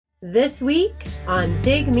This week on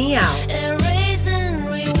Dig Me Out. Erase and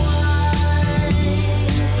rewind,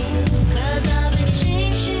 'cause I've been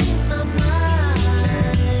changing my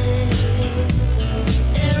mind.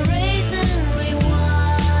 Erase and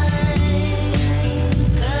rewind,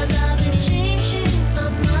 'cause I've been changing my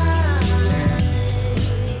mind.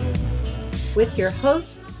 With your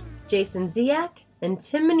hosts, Jason Ziak and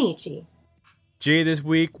Tim Minichi. Jay, this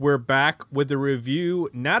week we're back with a review,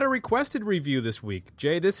 not a requested review this week.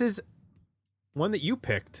 Jay, this is one that you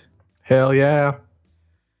picked. Hell yeah.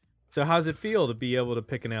 So how's it feel to be able to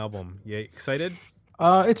pick an album? You excited?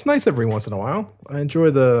 It's nice every once in a while. I enjoy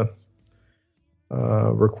the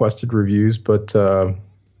requested reviews, but,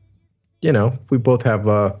 we both have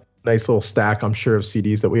a nice little stack, I'm sure, of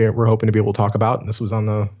CDs that we're hoping to be able to talk about, and this was on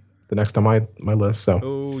the next on my list. So.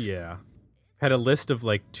 Oh, yeah. Had a list of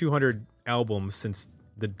like 200 albums since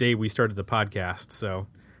the day we started the podcast, so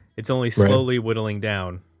it's only slowly whittling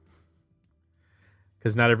down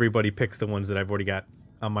because not everybody picks the ones that I've already got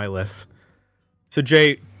on my list. So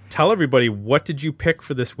Jay, tell everybody, what did you pick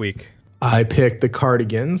for this week? I picked the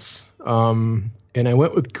Cardigans, and I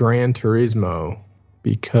went with Gran Turismo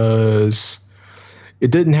because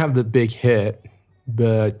it didn't have the big hit,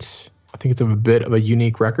 but I think it's a bit of a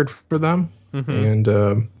unique record for them. Mm-hmm. And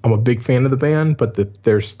I'm a big fan of the band, but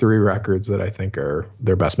there's 3 records that I think are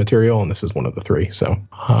their best material, and this is one of the 3. So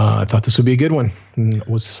I thought this would be a good one, and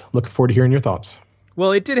was looking forward to hearing your thoughts.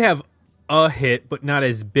 Well, it did have a hit, but not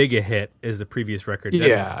as big a hit as the previous record.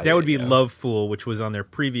 That would be Love Fool, which was on their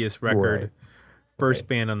previous record, First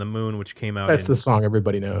Band on the Moon, which came out. That's the song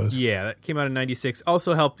everybody knows. Yeah, that came out in '96.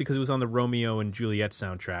 Also helped because it was on the Romeo and Juliet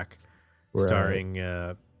soundtrack,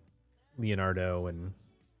 starring Leonardo and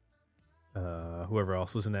whoever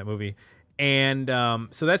else was in that movie. And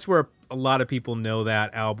so that's where a lot of people know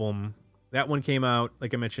that album. That one came out,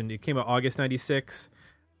 like I mentioned, it came out August 96.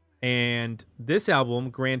 And this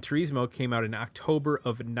album, Gran Turismo, came out in October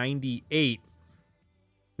of 98.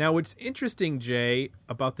 Now, what's interesting, Jay,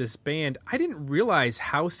 about this band, I didn't realize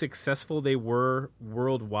how successful they were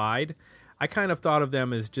worldwide. I kind of thought of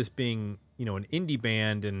them as just being, an indie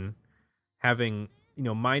band and having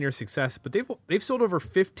minor success, but they've sold over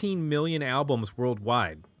 15 million albums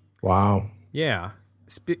worldwide. Wow. Yeah.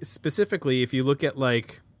 Specifically, if you look at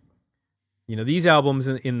these albums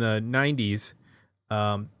in the 90s,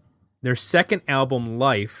 their second album,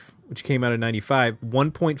 Life, which came out in 95,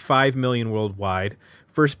 1.5 million worldwide.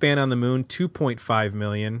 First Band on the Moon, 2.5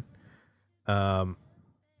 million. Gran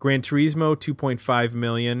Turismo, 2.5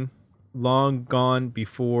 million. Long Gone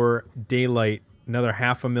Before Daylight, another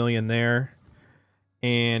 500,000 there.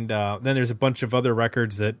 And then there's a bunch of other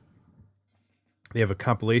records that they have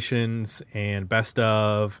compilations and best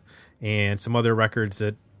of, and some other records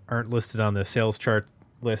that aren't listed on the sales chart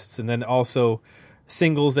lists, and then also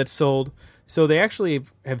singles that sold. So they actually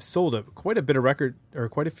have sold quite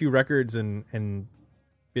a few records and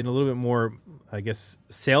been a little bit more, I guess,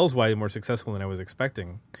 sales-wise more successful than I was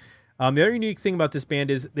expecting. The other unique thing about this band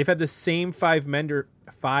is they've had the same 5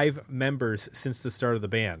 members since the start of the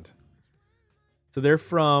band. So they're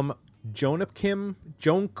from Jönköping,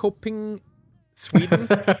 Sweden.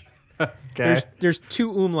 Okay. There's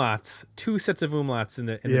 2 sets of umlauts in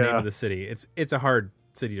the name of the city. It's a hard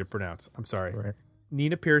city to pronounce. I'm sorry. Right.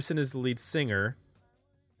 Nina Persson is the lead singer.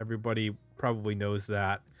 Everybody probably knows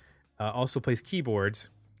that. Also plays keyboards.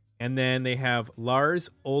 And then they have Lars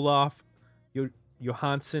Olof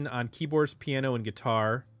Johansson on keyboards, piano, and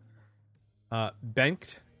guitar.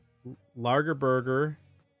 Bengt Lagerberger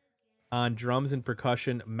on drums and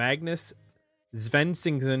percussion, Magnus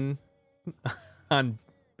Svensson on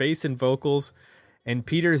bass and vocals, and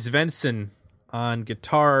Peter Svensson on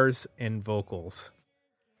guitars and vocals.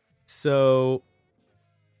 So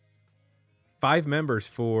 5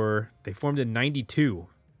 members they formed in 92.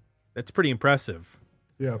 That's pretty impressive.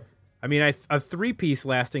 Yeah. I mean, a 3-piece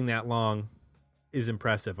lasting that long is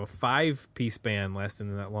impressive. A 5-piece band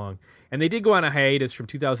lasting that long. And they did go on a hiatus from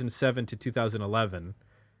 2007 to 2011.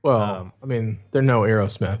 Well, they're no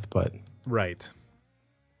Aerosmith, but... Right.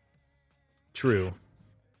 True.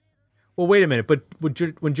 Well, wait a minute. But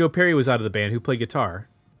when Joe Perry was out of the band, who played guitar?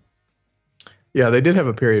 Yeah, they did have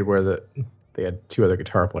a period where they had 2 other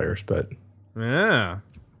guitar players, but... Yeah,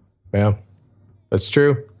 that's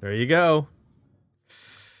true. There you go.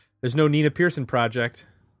 There's no Nina Persson project.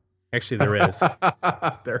 Actually, there is.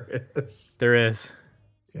 There is.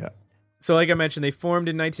 Yeah. So like I mentioned, they formed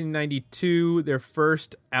in 1992. Their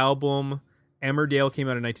first album, Emmerdale, came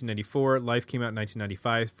out in 1994. Life came out in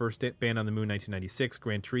 1995. First Band on the Moon, 1996.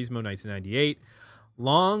 Gran Turismo, 1998.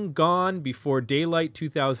 Long Gone Before Daylight,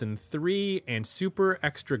 2003. And Super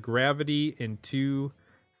Extra Gravity in 2000.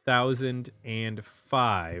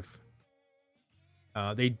 2005.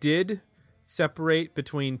 They did separate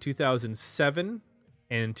between 2007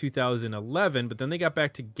 and 2011, but then they got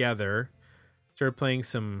back together, started playing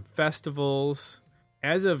some festivals.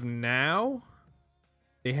 As of now,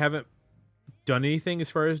 they haven't done anything as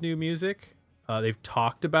far as new music. They've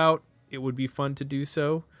talked about it would be fun to do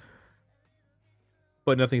so,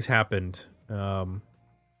 but nothing's happened. And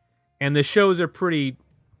the shows are pretty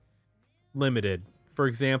limited. For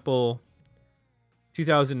example,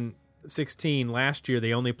 2016, last year,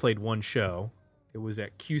 they only played one show. It was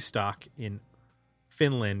at Q-Stock in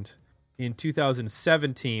Finland. In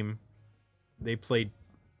 2017, they played,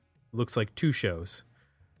 looks like, 2 shows.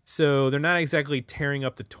 So they're not exactly tearing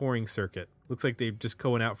up the touring circuit. Looks like they're just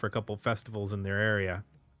going out for a couple festivals in their area.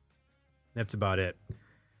 That's about it.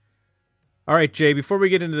 All right, Jay, before we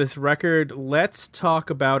get into this record, let's talk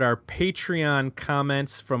about our Patreon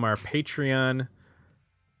comments from our Patreon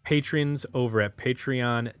patrons over at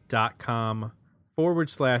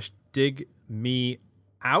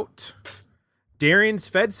patreon.com/digmeout. Darian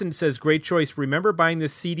Svedson says, great choice. Remember buying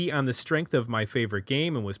this CD on the strength of my favorite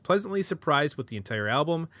game and was pleasantly surprised with the entire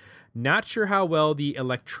album. Not sure how well the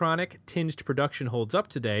electronic-tinged production holds up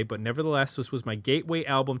today, but nevertheless, this was my gateway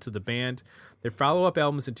album to the band. Their follow-up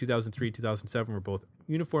albums in 2003 2007 were both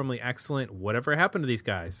uniformly excellent. Whatever happened to these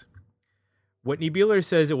guys? Whitney Beeler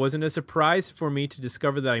says, it wasn't a surprise for me to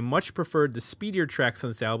discover that I much preferred the speedier tracks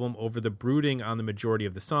on this album over the brooding on the majority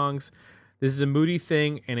of the songs. This is a moody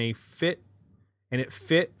thing, and it fit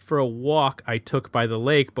for a walk I took by the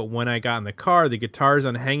lake, but when I got in the car, the guitars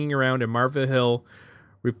on Hanging Around and Marva Hill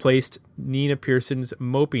replaced Nina Pearson's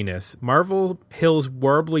mopiness. Marva Hill's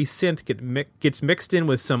warbly synth gets mixed in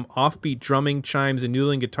with some offbeat drumming, chimes, and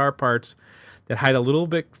noodling guitar parts that hide a little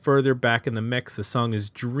bit further back in the mix. The song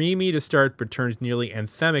is dreamy to start, but turns nearly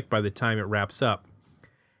anthemic by the time it wraps up.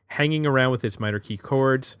 Hanging Around with its minor key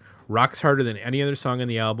chords rocks harder than any other song on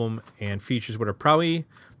the album and features what are probably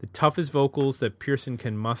the toughest vocals that Pearson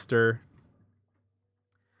can muster.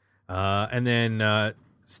 And then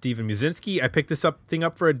Steven Musinski, I picked this thing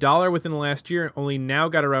up for $1 within the last year and only now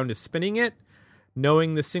got around to spinning it.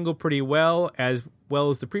 Knowing the single pretty well as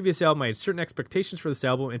the previous album, I had certain expectations for this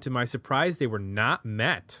album, and to my surprise, they were not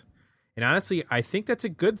met. And honestly, I think that's a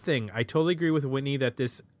good thing. I totally agree with Whitney that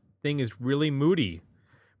this thing is really moody.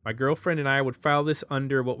 My girlfriend and I would file this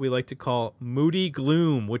under what we like to call moody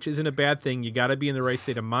gloom, which isn't a bad thing. You got to be in the right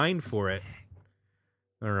state of mind for it.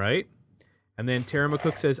 All right. And then Tara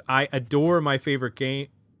McCook says, I adore my favorite game.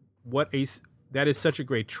 That is such a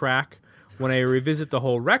great track. When I revisit the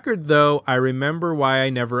whole record, though, I remember why I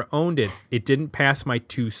never owned it. It didn't pass my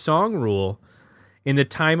 2-song rule. In the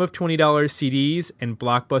time of $20 CDs and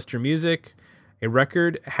Blockbuster music, a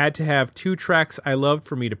record had to have 2 tracks I loved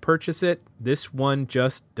for me to purchase it. This one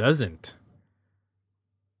just doesn't.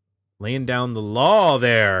 Laying down the law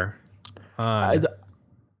there. I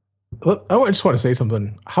just want to say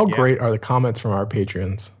something. How great are the comments from our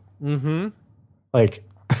patrons? Mm-hmm. Like,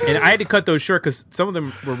 and I had to cut those short because some of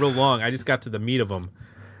them were real long. I just got to the meat of them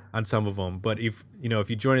on some of them. But if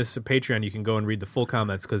you join us at Patreon, you can go and read the full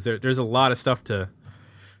comments because there's a lot of stuff to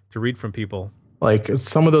read from people. Like,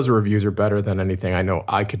 some of those reviews are better than anything I know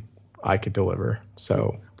I could deliver.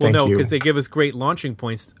 So thank you. Because they give us great launching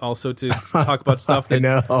points also to talk about stuff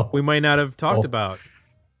that we might not have talked about.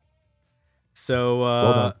 So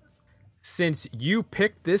well done. Since you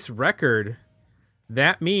picked this record,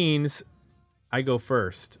 that means I go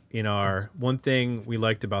first in our one thing we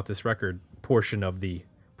liked about this record portion of the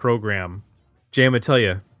program. Jay, I'm going to tell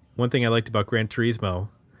you one thing I liked about Gran Turismo.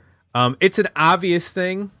 It's an obvious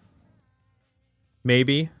thing,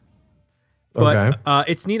 maybe, but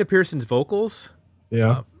it's Nina Pearson's vocals.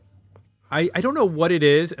 Yeah. I don't know what it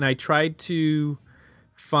is, and I tried to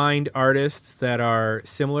find artists that are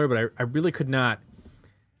similar, but I really could not.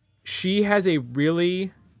 She has a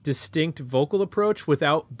really distinct vocal approach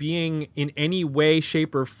without being in any way,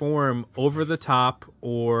 shape, or form over the top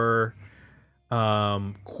or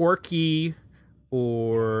quirky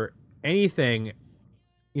or anything.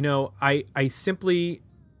 I simply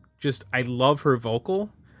just I love her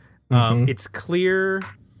vocal. It's clear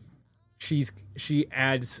she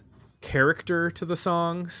adds character to the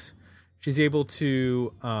songs. She's able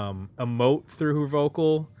to emote through her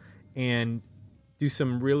vocal and do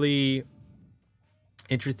some really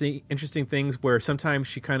interesting things where sometimes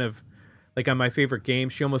she kind of, like on My Favorite Game,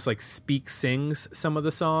 she almost like sings some of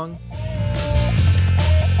the song.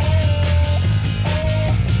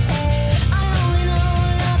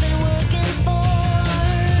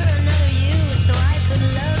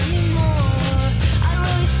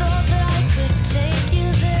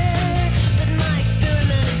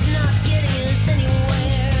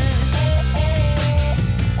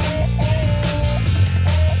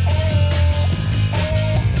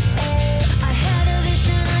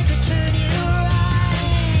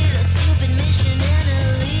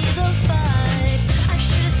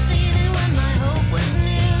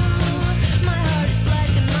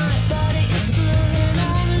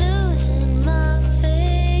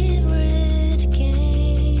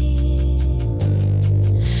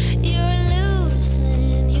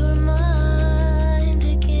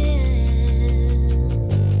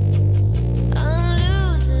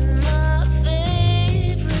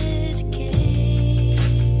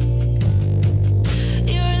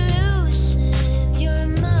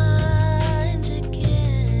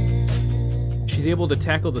 she's able to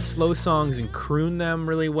tackle the slow songs and croon them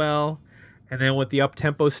really well. And then with the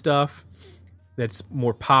up-tempo stuff that's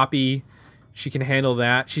more poppy, she can handle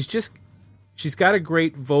that. She's got a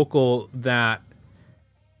great vocal that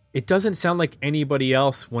it doesn't sound like anybody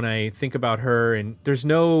else when I think about her, and there's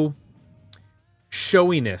no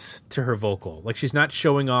showiness to her vocal. Like, she's not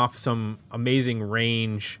showing off some amazing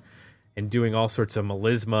range and doing all sorts of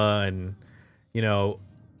melisma, and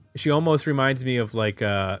she almost reminds me of like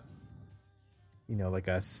a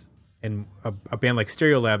band like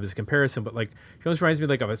Stereolab as a comparison, but like she almost reminds me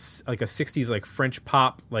of a 60s like French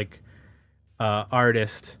pop like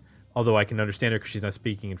artist, although I can understand her because she's not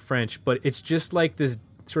speaking in French. But it's just like this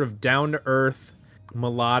sort of down to earth,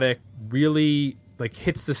 melodic, really like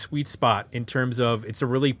hits the sweet spot in terms of it's a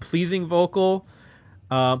really pleasing vocal,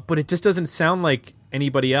 but it just doesn't sound like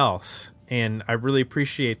anybody else, and I really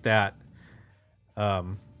appreciate that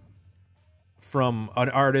from an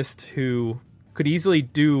artist who could easily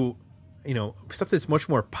do stuff that's much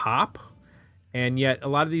more pop, and yet a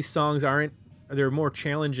lot of these songs they're more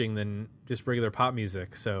challenging than just regular pop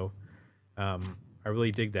music. So I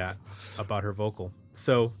really dig that about her vocal.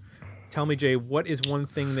 So tell me, Jay, what is one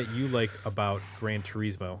thing that you like about Gran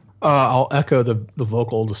Turismo? I'll echo the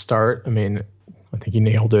vocal to start. I mean, I think you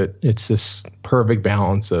nailed it. It's this perfect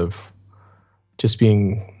balance of just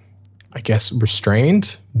being, I guess,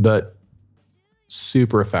 restrained, but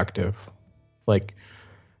super effective. Like,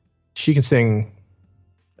 she can sing,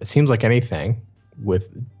 it seems like anything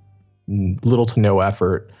with little to no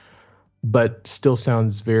effort, but still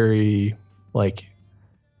sounds very like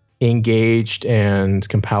engaged and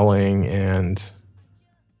compelling and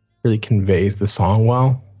really conveys the song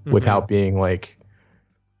well without being like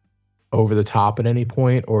over the top at any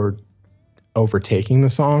point or overtaking the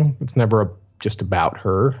song. It's never just about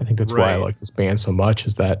her. I think that's why I like this band so much,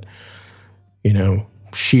 is that,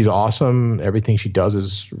 she's awesome. Everything she does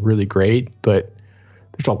is really great, but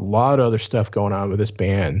there's a lot of other stuff going on with this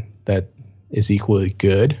band that is equally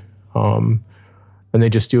good. And they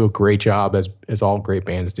just do a great job, as all great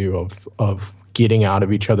bands do, of getting out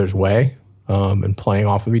of each other's way and playing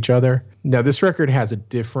off of each other. Now, this record has a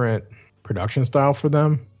different production style for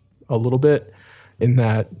them a little bit, in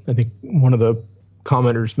that I think one of the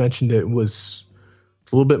commenters mentioned it's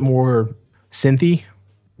a little bit more synthy,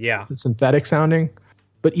 synthetic sounding.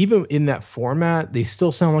 But even in that format, they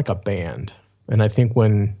still sound like a band. And I think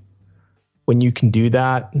when you can do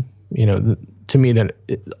that, to me, then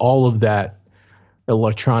all of that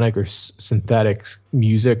electronic or synthetic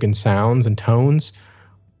music and sounds and tones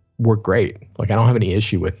were great. Like, I don't have any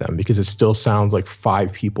issue with them because it still sounds like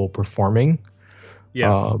 5 people performing.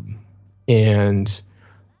 Yeah. And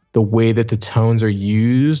the way that the tones are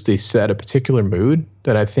used, they set a particular mood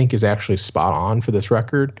that I think is actually spot on for this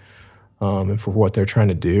record, and for what they're trying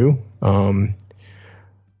to do.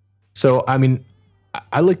 So, I mean,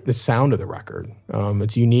 I like the sound of the record.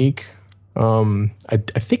 It's unique. I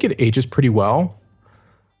think it ages pretty well.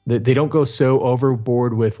 They don't go so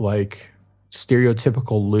overboard with like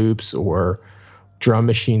stereotypical loops or drum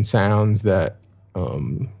machine sounds that,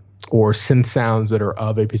 or synth sounds that are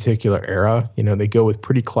of a particular era. They go with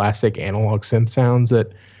pretty classic analog synth sounds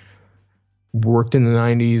that worked in the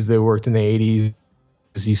 90s, they worked in the 80s.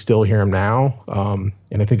 You still hear them now.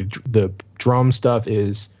 And I think the drum stuff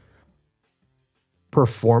is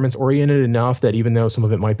performance oriented enough that even though some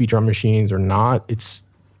of it might be drum machines or not, it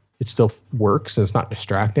still works and it's not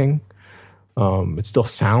distracting. It still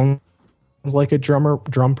sounds like a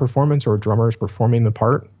drum performance, or drummers performing the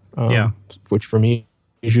part. Which for me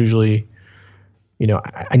is usually,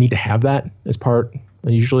 I need to have that as part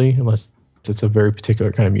usually, unless it's a very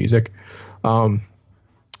particular kind of music. So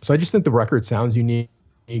I just think the record sounds unique.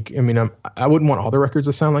 I mean, I wouldn't want all the records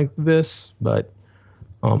to sound like this, but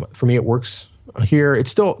for me, it works here. It's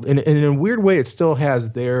still, in a weird way, it still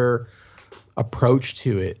has their approach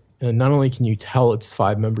to it. And not only can you tell it's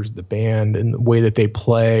 5 members of the band, and the way that they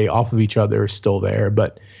play off of each other is still there,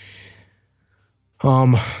 but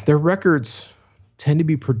their records tend to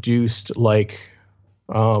be produced like,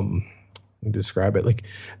 let me describe it, like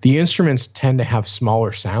the instruments tend to have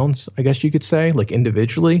smaller sounds, I guess you could say, like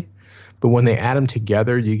individually. But when they add them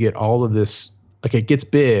together, you get all of this, like it gets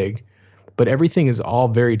big, but everything is all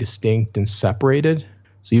very distinct and separated.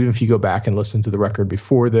 So even if you go back and listen to the record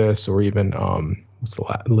before this, or even what's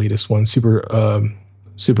the latest one, Super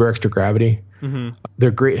Extra Gravity,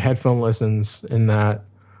 they're great headphone listens in that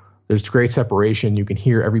there's great separation. You can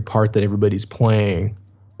hear every part that everybody's playing,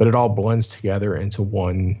 but it all blends together into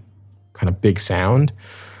one kind of big sound.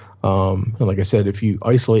 And like I said, if you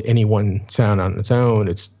isolate any one sound on its own,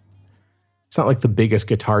 it's it's not like the biggest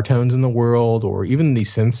guitar tones in the world, or even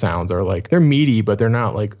these synth sounds are like, they're meaty, but they're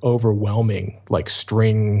not like overwhelming, like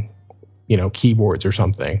string, keyboards or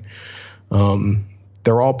something.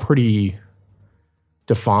 They're all pretty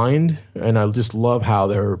defined, and I just love how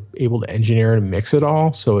they're able to engineer and mix it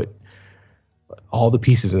all. So all the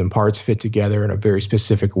pieces and parts fit together in a very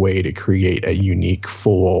specific way to create a unique,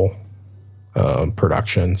 full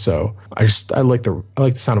production. So I like the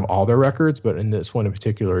sound of all their records, but in this one in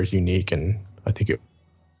particular is unique, and I think it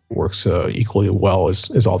works equally well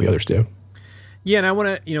as all the others do. Yeah, and I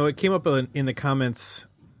want to, it came up in the comments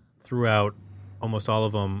throughout almost all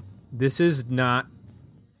of them. This is not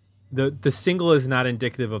the single is not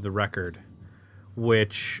indicative of the record,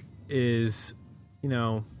 which is,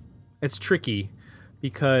 it's tricky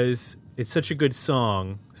because it's such a good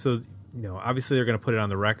song. So, obviously they're going to put it on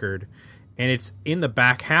the record, and it's in the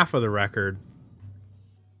back half of the record.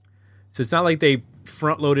 So it's not like they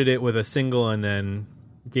front loaded it with a single and then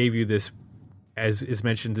gave you this, as is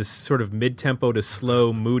mentioned, this sort of mid-tempo to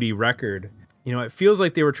slow, moody record. It feels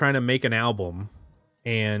like they were trying to make an album,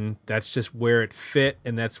 and that's just where it fit,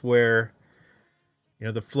 and that's where,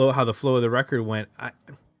 how the flow of the record went. I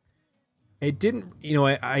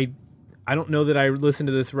don't know that I listened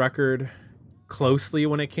to this record closely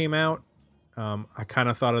when it came out. I kind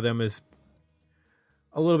of thought of them as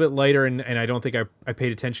a little bit lighter, and I don't think I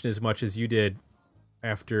paid attention as much as you did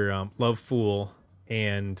after Love Fool.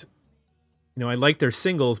 And, I like their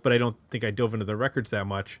singles, but I don't think I dove into the records that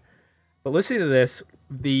much. But listening to this,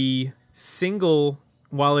 the single,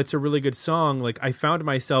 while it's a really good song, like I found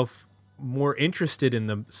myself more interested in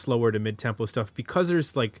the slower to mid-tempo stuff because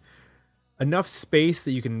there's like enough space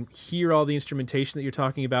that you can hear all the instrumentation that you're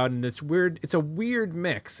talking about, and it's weird. It's a weird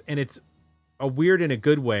mix, and it's a weird in a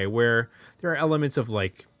good way, where there are elements of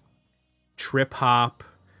like trip hop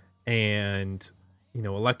and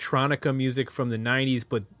electronica music from the 90s,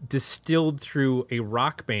 but distilled through a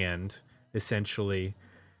rock band essentially.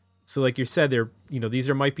 So like you said, these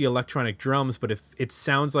might be electronic drums, but if it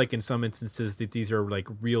sounds like in some instances that these are like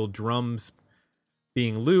real drums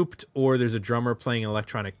being looped, or there's a drummer playing an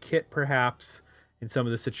electronic kit perhaps in some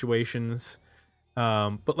of the situations.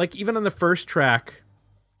 But like even on the first track,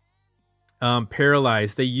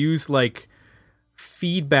 Paralyzed, they use like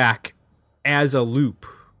feedback as a loop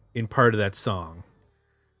in part of that song,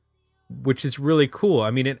 which is really cool.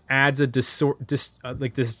 I mean, it adds a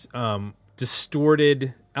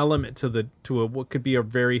distorted element to what could be a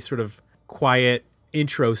very sort of quiet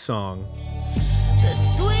intro song. The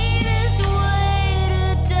sweetest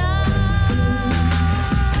way to die.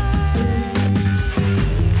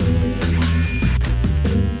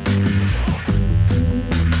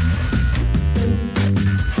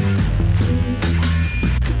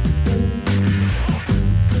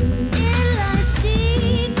 It lies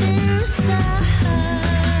deep inside.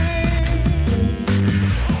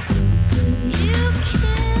 You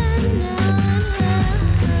cannot hide.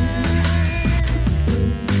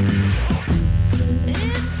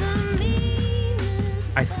 It's the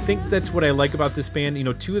meanest. I think that's what I like about this band.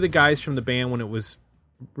 Two of the guys from the band when it was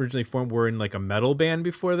originally formed were in like a metal band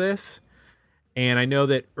before this. And I know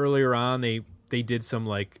that earlier on they did some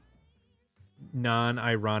like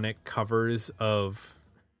non-ironic covers of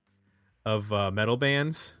metal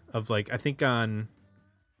bands, of like, I think on,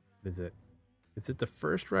 is it the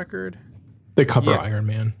first record? They cover Yeah. Iron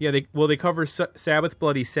Man. Yeah, they cover Sabbath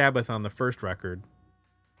Bloody Sabbath on the first record.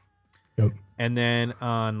 Yep. And then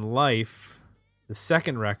on Life, the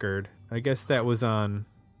second record, I guess that was on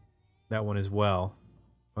that one as well.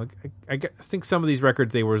 I think some of these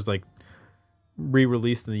records, they were like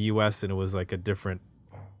re-released in the U.S. and it was like a different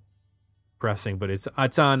pressing, but it's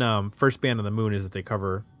on First Band on the Moon is that they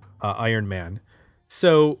cover Iron Man.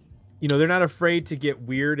 So, they're not afraid to get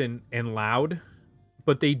weird and loud,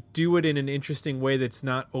 but they do it in an interesting way that's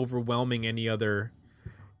not overwhelming any other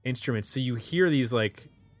instruments. So you hear these like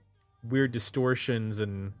weird distortions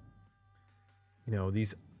and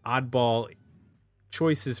these oddball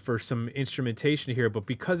choices for some instrumentation here, but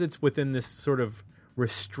because it's within this sort of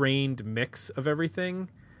restrained mix of everything,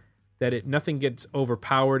 that nothing gets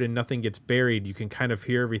overpowered and nothing gets buried. You can kind of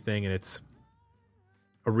hear everything, and it's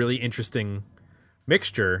a really interesting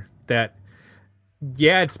mixture that,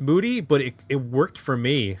 yeah, it's moody, but it worked for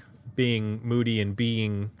me, being moody and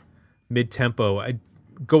being mid-tempo.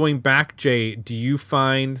 Going back, Jay, do you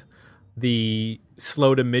find the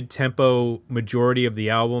slow to mid-tempo majority of the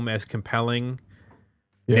album as compelling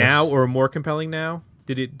now, or more compelling now?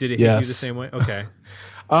 Did it hit you the same way? Okay.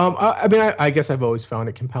 I guess I've always found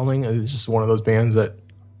it compelling. It's just one of those bands that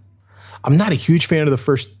I'm not a huge fan of the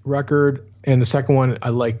first record, and the second one, I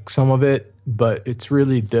like some of it. but it's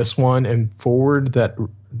really this one and Forward that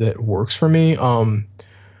works for me.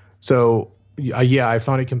 So yeah, I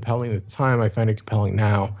found it compelling at the time. I find it compelling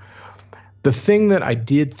now. The thing that I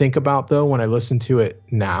did think about, though, when I listened to it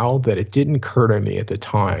now, that it didn't occur to me at the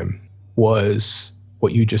time, was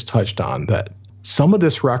what you just touched on, that some of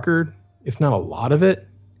this record, if not a lot of it,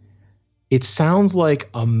 it sounds like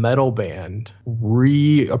a metal band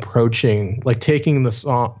reapproaching, like taking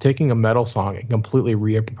a metal song and completely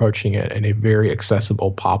reapproaching it in a very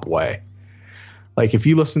accessible pop way. Like if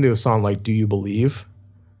you listen to a song like Do You Believe,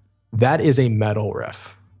 that is a metal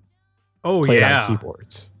riff. Oh, played yeah. on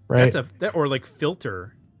keyboards, right? Or like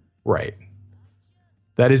Filter. Right.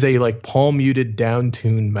 That is a like palm muted down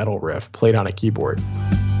tuned metal riff played on a keyboard.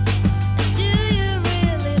 Do you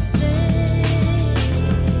really think that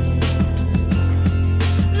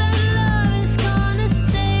love is gonna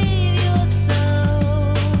save your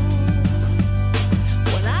soul?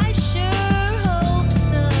 Well, I sure hope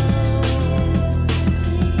so.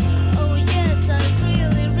 Oh yes, I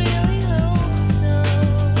really, really hope so.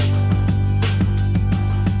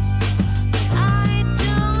 I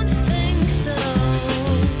don't think so.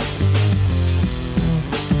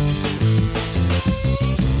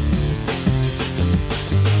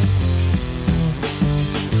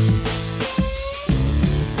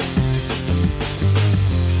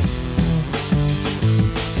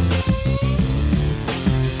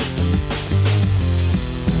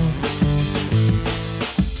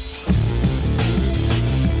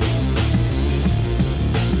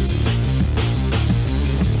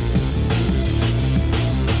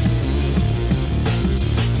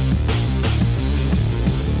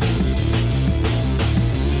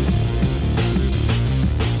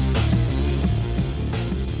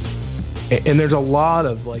 And there's a lot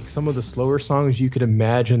of like some of the slower songs, you could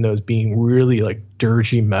imagine those being really like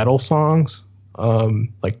dirgy metal songs,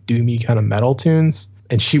 like doomy kind of metal tunes.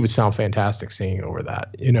 And she would sound fantastic singing over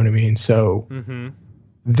that. You know what I mean? So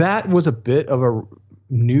that was a bit of a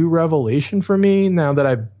new revelation for me now that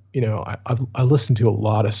I listened to a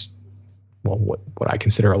lot of, well, what I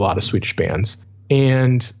consider a lot of Swedish bands.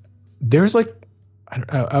 And there's like,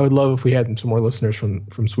 I would love if we had some more listeners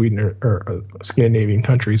from Sweden or Scandinavian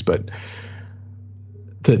countries, but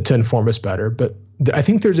to inform us better. But I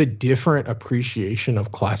think there's a different appreciation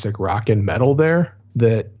of classic rock and metal there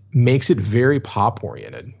that makes it very pop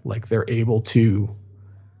oriented. Like they're able to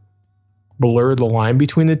blur the line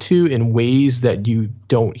between the two in ways that you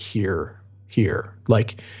don't hear here.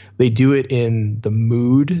 Like they do it in the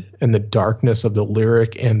mood and the darkness of the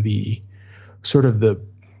lyric and the sort of the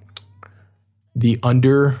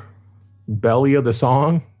underbelly of the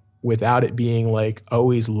song without it being like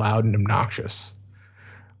always loud and obnoxious.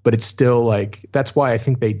 But it's still like, that's why I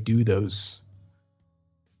think they do those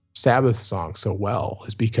Sabbath songs so well,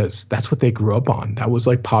 is because that's what they grew up on. That was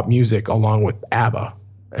like pop music along with ABBA.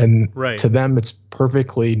 And to them, it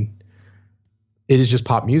is just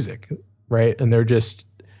pop music, right? And they're just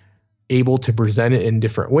able to present it in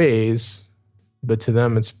different ways. But to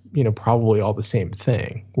them, it's, probably all the same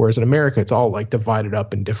thing. Whereas in America, it's all like divided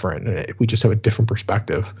up and different. And we just have a different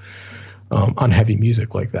perspective on heavy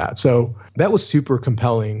music like that. So that was super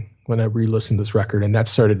compelling when I re-listened to this record. And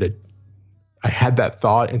that I had that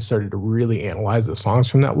thought and started to really analyze the songs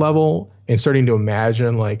from that level and starting to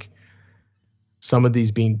imagine like some of these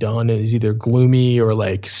being done as either gloomy or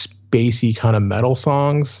like spacey kind of metal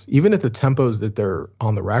songs, even at the tempos that they're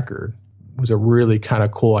on the record. Was a really kind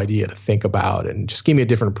of cool idea to think about and just gave me a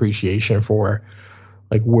different appreciation for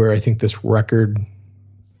like where I think this record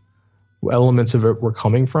elements of it were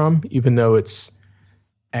coming from, even though it's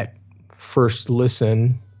at first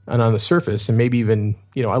listen and on the surface, and maybe even,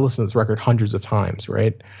 I listened to this record hundreds of times,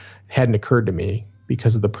 right? It hadn't occurred to me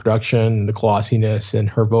because of the production, the glossiness, and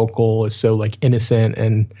her vocal is so like innocent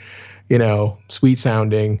and, sweet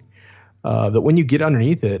sounding, that when you get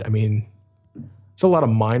underneath it, I mean, it's a lot of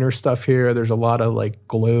minor stuff here. There's a lot of like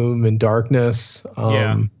gloom and darkness,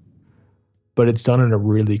 but it's done in a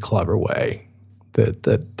really clever way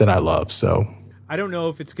that I love. So I don't know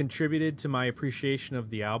if it's contributed to my appreciation of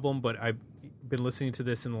the album, but I've been listening to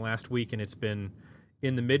this in the last week, and it's been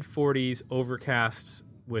in the mid 40s, overcast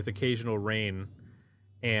with occasional rain,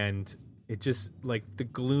 and it just like the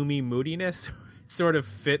gloomy moodiness sort of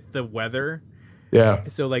fit the weather. Yeah.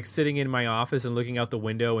 So like sitting in my office and looking out the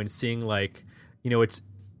window and seeing like, it's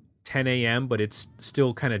 10 a.m., but it's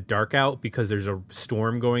still kind of dark out because there's a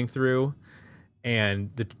storm going through and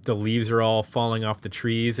the leaves are all falling off the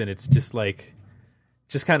trees, and it's just like,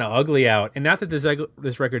 just kind of ugly out. And not that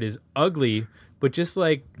this record is ugly, but just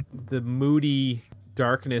like the moody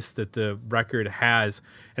darkness that the record has.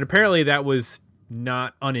 And apparently that was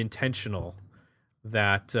not unintentional.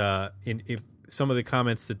 That if some of the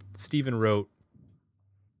comments that Steven wrote,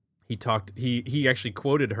 he actually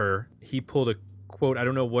quoted her. He pulled a quote. I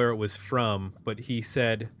don't know where it was from, but he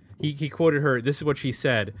said he quoted her. This is what she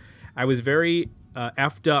said: "I was very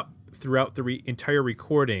effed up throughout the entire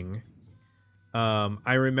recording.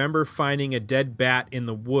 I remember finding a dead bat in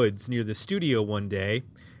the woods near the studio one day.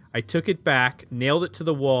 I took it back, nailed it to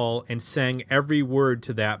the wall, and sang every word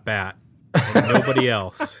to that bat, and nobody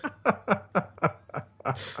else."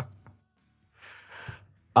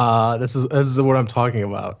 This is what I'm talking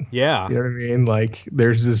about. Yeah, you know what I mean. Like,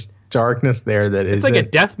 there's this darkness there that it's like a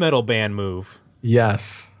death metal band move.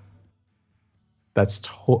 Yes, that's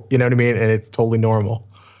you know what I mean, and it's totally normal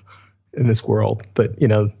in this world that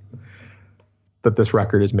that this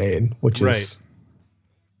record is made, which is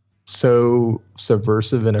so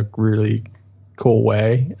subversive in a really cool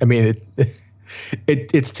way. I mean,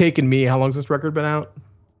 it's taken me, how long has this record been out?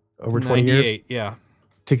 Over 20 years? Yeah.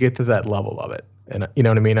 To get to that level of it. And you know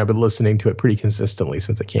what I mean? I've been listening to it pretty consistently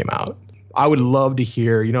since it came out. I would love to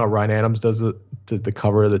hear, Ryan Adams does the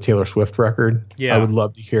cover of the Taylor Swift record. Yeah. I would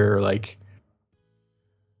love to hear like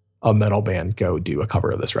a metal band go do a cover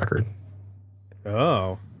of this record.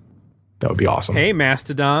 Oh. That would be awesome. Hey,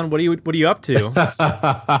 Mastodon, what are you up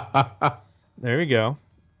to? There we go.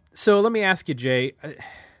 So let me ask you, Jay.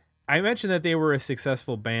 I mentioned that they were a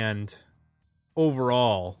successful band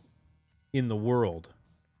overall in the world.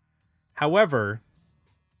 However,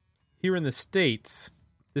 here in the States,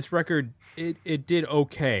 this record it did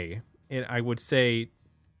okay. I would say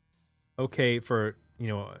okay for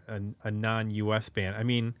a non-US band. I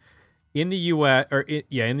mean, in the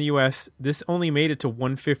US, this only made it to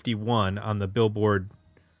 151 on the Billboard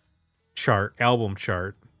album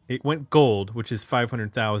chart. It went gold, which is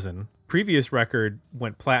 500,000. Previous record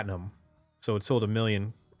went platinum, so it sold 1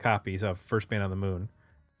 million copies of First Band on the Moon,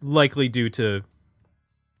 likely due to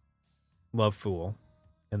Love Fool,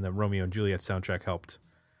 and the Romeo and Juliet soundtrack helped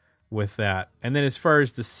with that. And then as far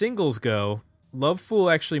as the singles go, Love Fool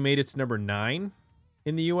actually made it to number 9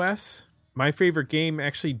 in the US. My Favorite Game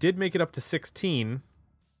actually did make it up to 16.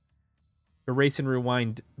 Erase and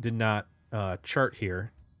Rewind did not chart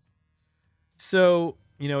here. So,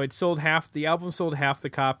 the album sold half the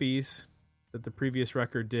copies that the previous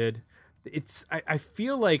record did. I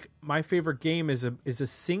feel like My Favorite Game is a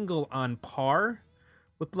single on par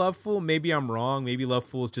with Love Fool. Maybe I'm wrong. Maybe Love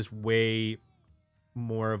Fool is just way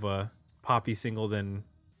more of a poppy single than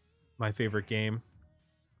My Favorite Game.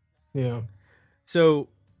 Yeah. So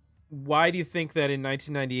why do you think that in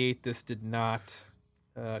 1998 this did not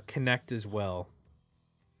connect as well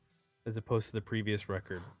as opposed to the previous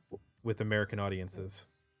record with American audiences?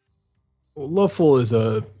 Well, Love Fool it's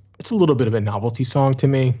a little bit of a novelty song to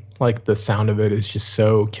me. Like, the sound of it is just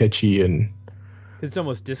so kitschy and it's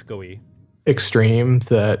almost disco-y, extreme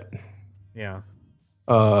that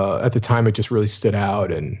at the time it just really stood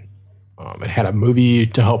out, and it had a movie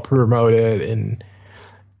to help promote it, and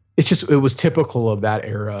it was typical of that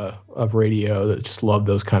era of radio that just loved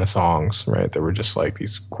those kind of songs, right? They were just like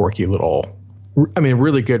these quirky little,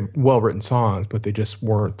 really good, well-written songs, but they just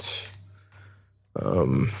weren't,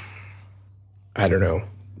 I don't know.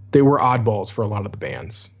 They were oddballs for a lot of the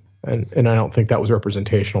bands. And I don't think that was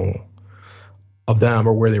representational of them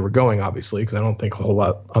or where they were going, obviously, because I don't think a whole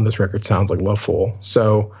lot on this record sounds like Love Fool.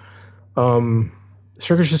 So this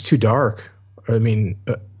record's just too dark.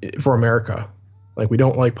 For America. Like, we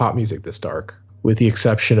don't like pop music this dark, with the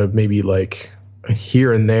exception of maybe like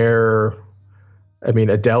here and there.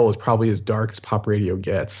 Adele is probably as dark as pop radio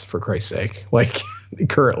gets, for Christ's sake, like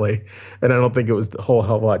currently. And I don't think it was a whole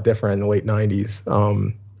hell of a lot different in the late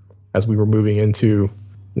 90s as we were moving into,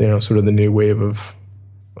 sort of the new wave of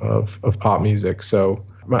pop music. So,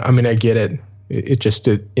 I get it. It just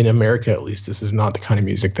did, in America, at least, this is not the kind of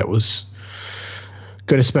music that was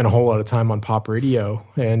going to spend a whole lot of time on pop radio.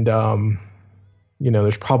 And,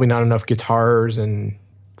 there's probably not enough guitars and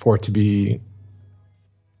for it to be,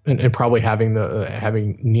 and probably having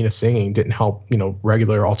Nina singing didn't help,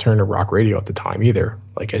 regular alternative rock radio at the time either.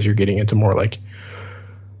 Like, as you're getting into more like,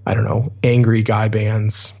 I don't know, angry guy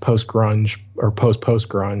bands, post grunge or post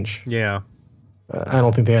grunge. Yeah. I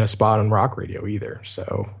don't think they had a spot on rock radio either.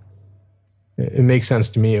 So it makes sense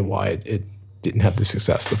to me why it didn't have the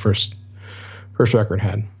success the first record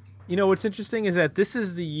had. What's interesting is that this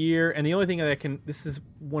is the year, and the only thing this is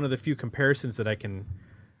one of the few comparisons that I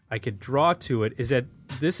could draw to it, is that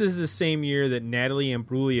this is the same year that Natalie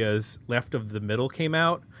Imbruglia's Left of the Middle came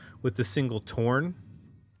out with the single Torn.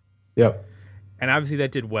 Yep. And obviously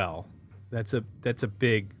that did well. That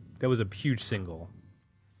was a huge single.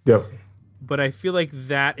 Yep. but I feel like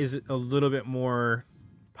that is a little bit more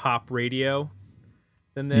pop radio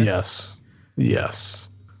than this. Yes.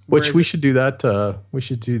 Whereas- Which we should do that. We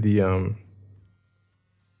should do the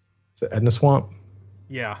is it Edna Swamp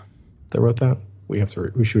Yeah. that wrote that? We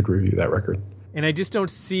should review that record. And I just don't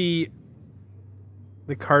see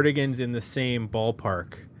the Cardigans in the same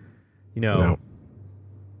ballpark, No.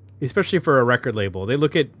 especially for a record label. They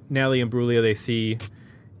look at Natalie Imbruglia, they see,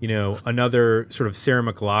 another sort of Sarah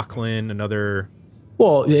McLachlan, another...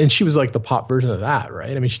 Well, and she was like the pop version of that,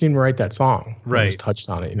 right? I mean, she didn't even write that song. Right. It was touched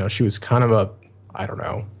on it. She was kind of I don't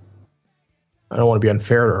know. I don't want to be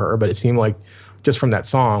unfair to her, but it seemed like just from that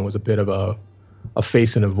song was a bit of a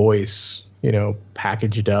face and a voice,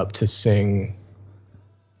 packaged up to sing,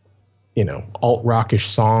 alt rockish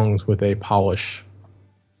songs with a polish,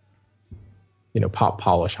 pop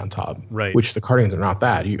polish on top. Right. Which the Cardigans are not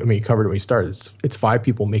that. You covered it when you started. It's 5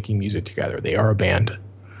 people making music together. They are a band.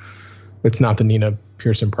 It's not the Nina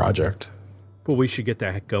Pearson project. Well, we should get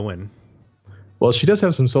that going. Well, she does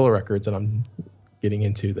have some solo records that I'm getting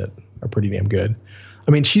into that are pretty damn good.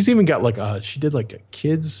 I mean, she's even got she did like a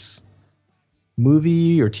kids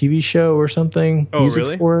movie or TV show or something. Oh, music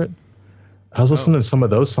really? for it. I was listening to some of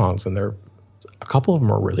those songs, and a couple of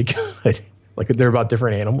them are really good. Like they're about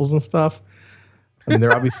different animals and stuff. I mean,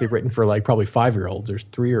 they're obviously written for like probably 5-year-olds or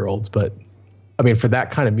 3-year-olds, but I mean, for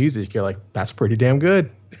that kind of music, you're like, that's pretty damn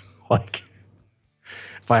good. Like,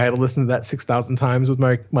 if I had to listen to that 6,000 times with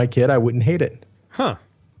my kid, I wouldn't hate it. Huh.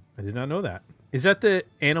 I did not know that. Is that the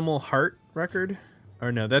Animal Heart record?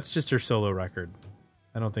 Or no, that's just her solo record.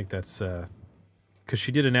 I don't think that's because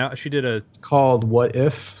she did a. It's called What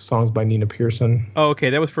If, songs by Nina Pearson. Oh, okay,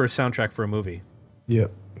 that was for a soundtrack for a movie.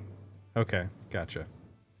 Yep. Okay, gotcha.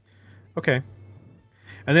 Okay.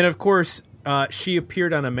 And then, of course, she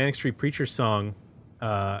appeared on a Manic Street Preacher song,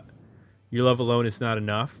 Your Love Alone Is Not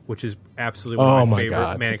Enough, which is absolutely one of my favorite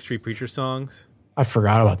God. Manic Street Preacher songs. I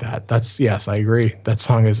forgot about that. Yes, I agree. That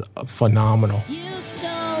song is phenomenal. You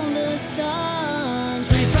stole the song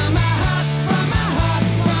straight from my heart, from my heart,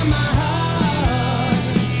 from my heart.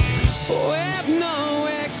 With no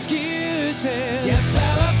excuses, just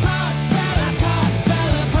fell apart, fell apart,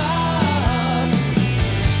 fell apart.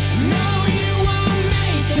 No, you won't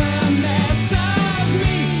make a mess of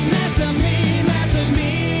me, mess of me, mess of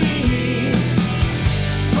me.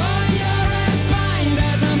 For you're as blind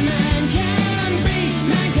as a man can be,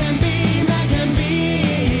 man can be, man can be.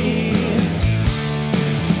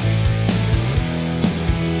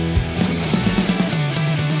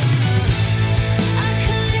 I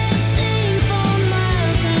could have seen for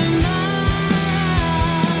miles and miles.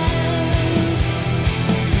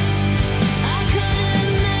 I could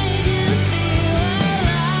have made you feel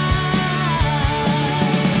alive.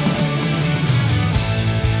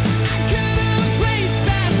 I could have placed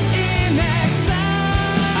us in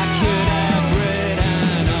exile. I could have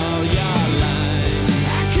written all your lines.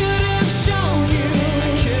 I could have shown you.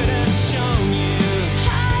 I could have shown you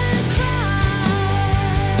how to cry.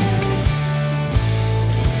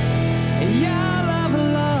 Your love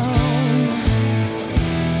alone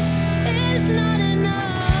is not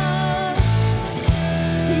enough.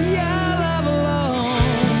 Your love alone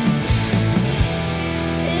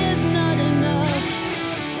is not enough.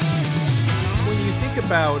 When you think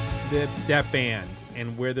about that band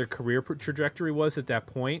and where their career trajectory was at that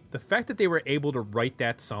point, the fact that they were able to write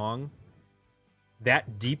that song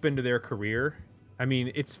that deep into their career, I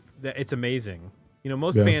mean, it's amazing.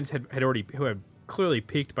 Most Yeah. bands had clearly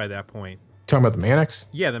peaked by that point. Talking about the Manics?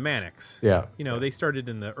 Yeah, the Manics. Yeah. They started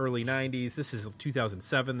in the early 90s. This is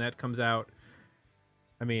 2007 that comes out.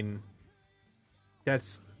 I mean,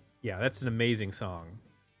 that's an amazing song.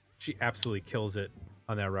 She absolutely kills it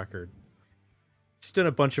on that record. She's done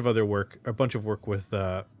a bunch of work with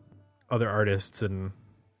other artists and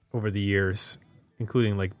over the years,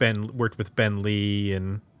 including like worked with Ben Lee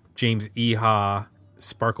and James Iha,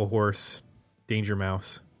 Sparkle Horse, Danger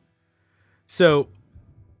Mouse. So,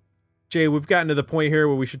 Jay, we've gotten to the point here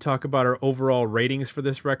where we should talk about our overall ratings for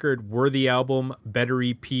this record. Worthy album, better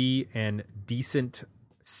EP, and decent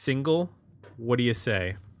single. What do you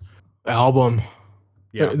say? Album.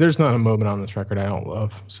 Yeah. There's not a moment on this record I don't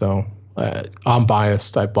love. So I'm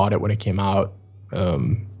biased. I bought it when it came out. I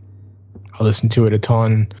listened to it a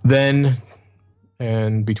ton then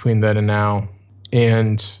and between then and now.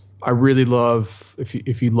 And I really love,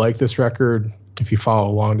 if you like this record, if you follow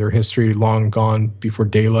along their history, Long Gone Before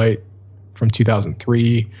Daylight from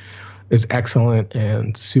 2003 is excellent,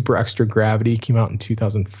 and Super Extra Gravity came out in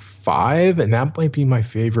 2005, and that might be my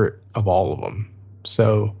favorite of all of them.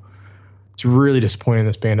 So it's really disappointing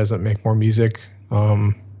this band doesn't make more music,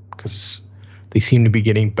 because they seem to be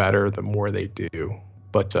getting better the more they do.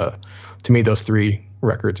 But to me, those 3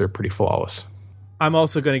 records are pretty flawless. I'm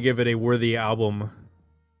also going to give it a worthy album.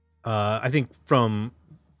 I think from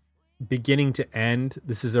beginning to end,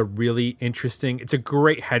 this is a really interesting, it's a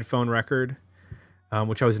great headphone record,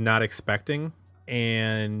 which I was not expecting.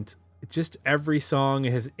 And just every song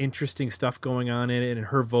has interesting stuff going on in it, and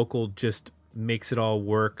her vocal just makes it all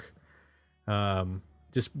work.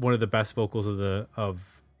 Just one of the best vocals of the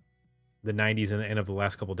 90s and of the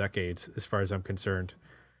last couple decades, as far as I'm concerned.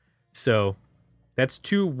 So that's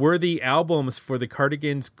 2 worthy albums for the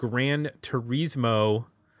Cardigans' Gran Turismo.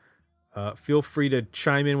 Feel free to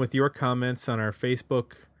chime in with your comments on our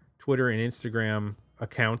Facebook, Twitter, and Instagram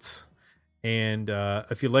accounts. And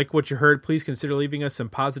if you like what you heard, please consider leaving us some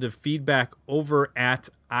positive feedback over at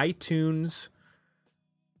iTunes.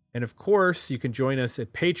 And of course, you can join us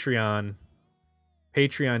at Patreon,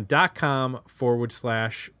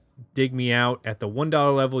 patreon.com/digmeout. At the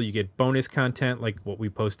 $1 level, you get bonus content like what we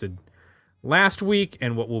posted last week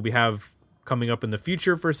and what we'll have coming up in the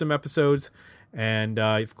future for some episodes. And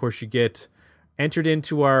of course, you get entered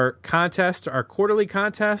into our contest, our quarterly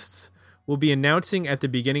contests. We'll be announcing at the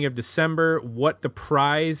beginning of December what the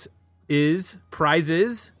prize is.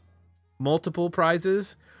 Multiple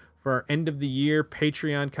prizes for our end of the year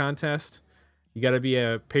Patreon contest. You got to be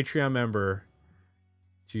a Patreon member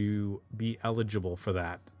to be eligible for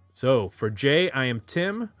that. So for Jay, I am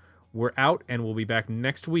Tim. We're out, and we'll be back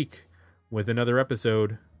next week with another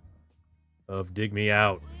episode of Dig Me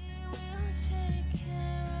Out.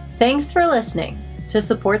 Thanks for listening. To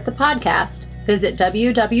support the podcast, visit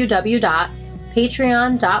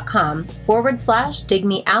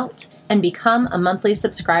www.patreon.com/digmeout and become a monthly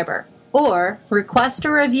subscriber. Or request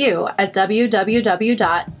a review at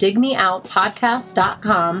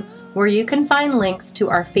www.digmeoutpodcast.com, where you can find links to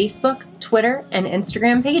our Facebook, Twitter, and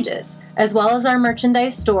Instagram pages, as well as our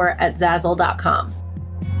merchandise store at Zazzle.com.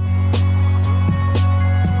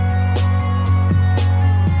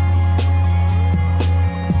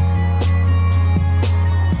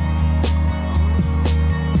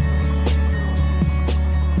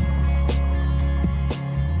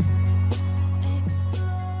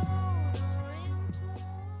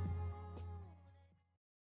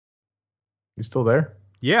 You still there?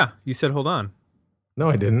 Yeah, you said hold on. No,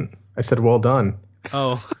 I didn't. I said well done.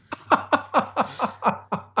 Oh.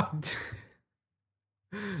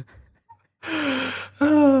 I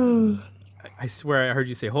swear I heard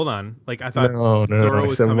you say hold on. Like I thought No. Zorro I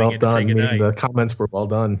was said coming well in to say done, meaning goodnight. the comments were well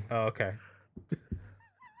done. Oh, okay.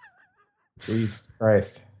 Jesus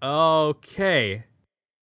Christ. Okay.